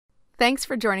Thanks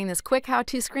for joining this quick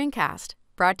how-to screencast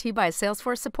brought to you by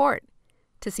Salesforce Support.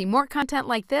 To see more content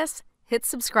like this, hit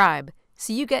subscribe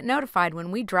so you get notified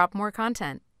when we drop more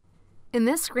content. In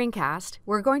this screencast,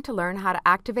 we're going to learn how to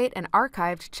activate an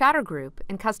archived chatter group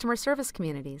in customer service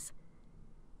communities.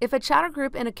 If a chatter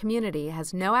group in a community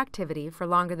has no activity for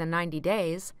longer than 90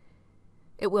 days,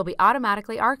 it will be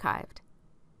automatically archived.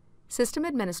 System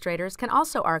administrators can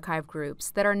also archive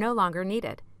groups that are no longer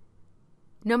needed.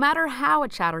 No matter how a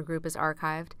chatter group is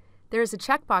archived, there is a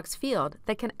checkbox field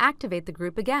that can activate the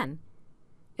group again.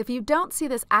 If you don't see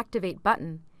this Activate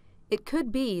button, it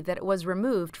could be that it was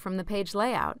removed from the page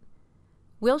layout.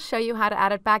 We'll show you how to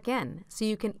add it back in so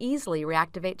you can easily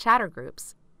reactivate chatter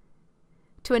groups.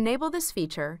 To enable this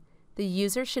feature, the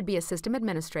user should be a system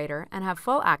administrator and have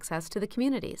full access to the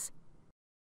communities.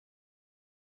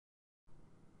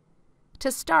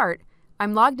 To start,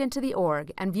 I'm logged into the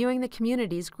org and viewing the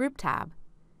Communities Group tab.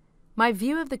 My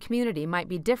view of the community might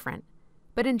be different,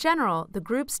 but in general, the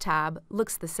Groups tab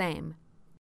looks the same.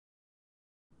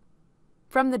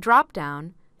 From the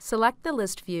drop-down, select the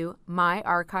list view My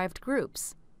Archived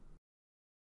Groups.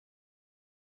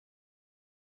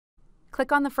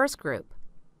 Click on the first group.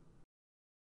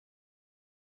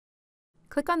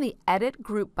 Click on the Edit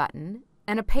Group button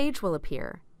and a page will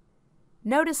appear.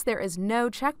 Notice there is no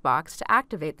checkbox to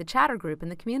activate the chatter group in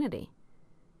the community.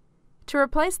 To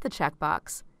replace the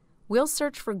checkbox, we'll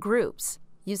search for groups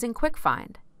using Quick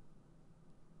Find.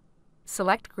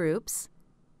 Select Groups,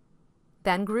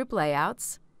 then Group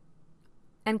Layouts,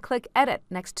 and click Edit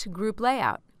next to Group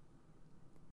Layout.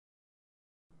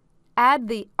 Add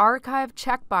the Archive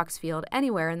checkbox field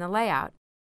anywhere in the layout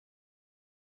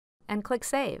and click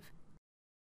Save.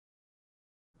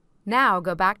 Now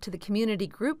go back to the Community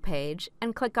Group page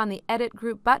and click on the Edit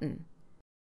Group button.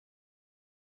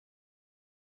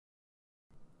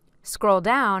 Scroll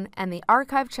down and the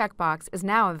Archive checkbox is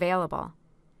now available.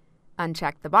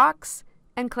 Uncheck the box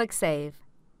and click Save.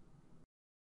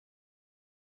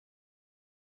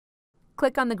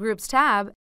 Click on the Groups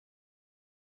tab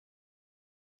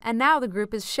and now the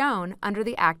group is shown under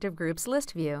the Active Groups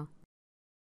list view.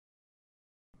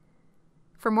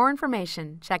 For more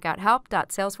information, check out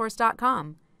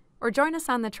help.salesforce.com or join us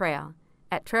on the trail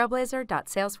at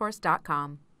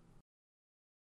trailblazer.salesforce.com.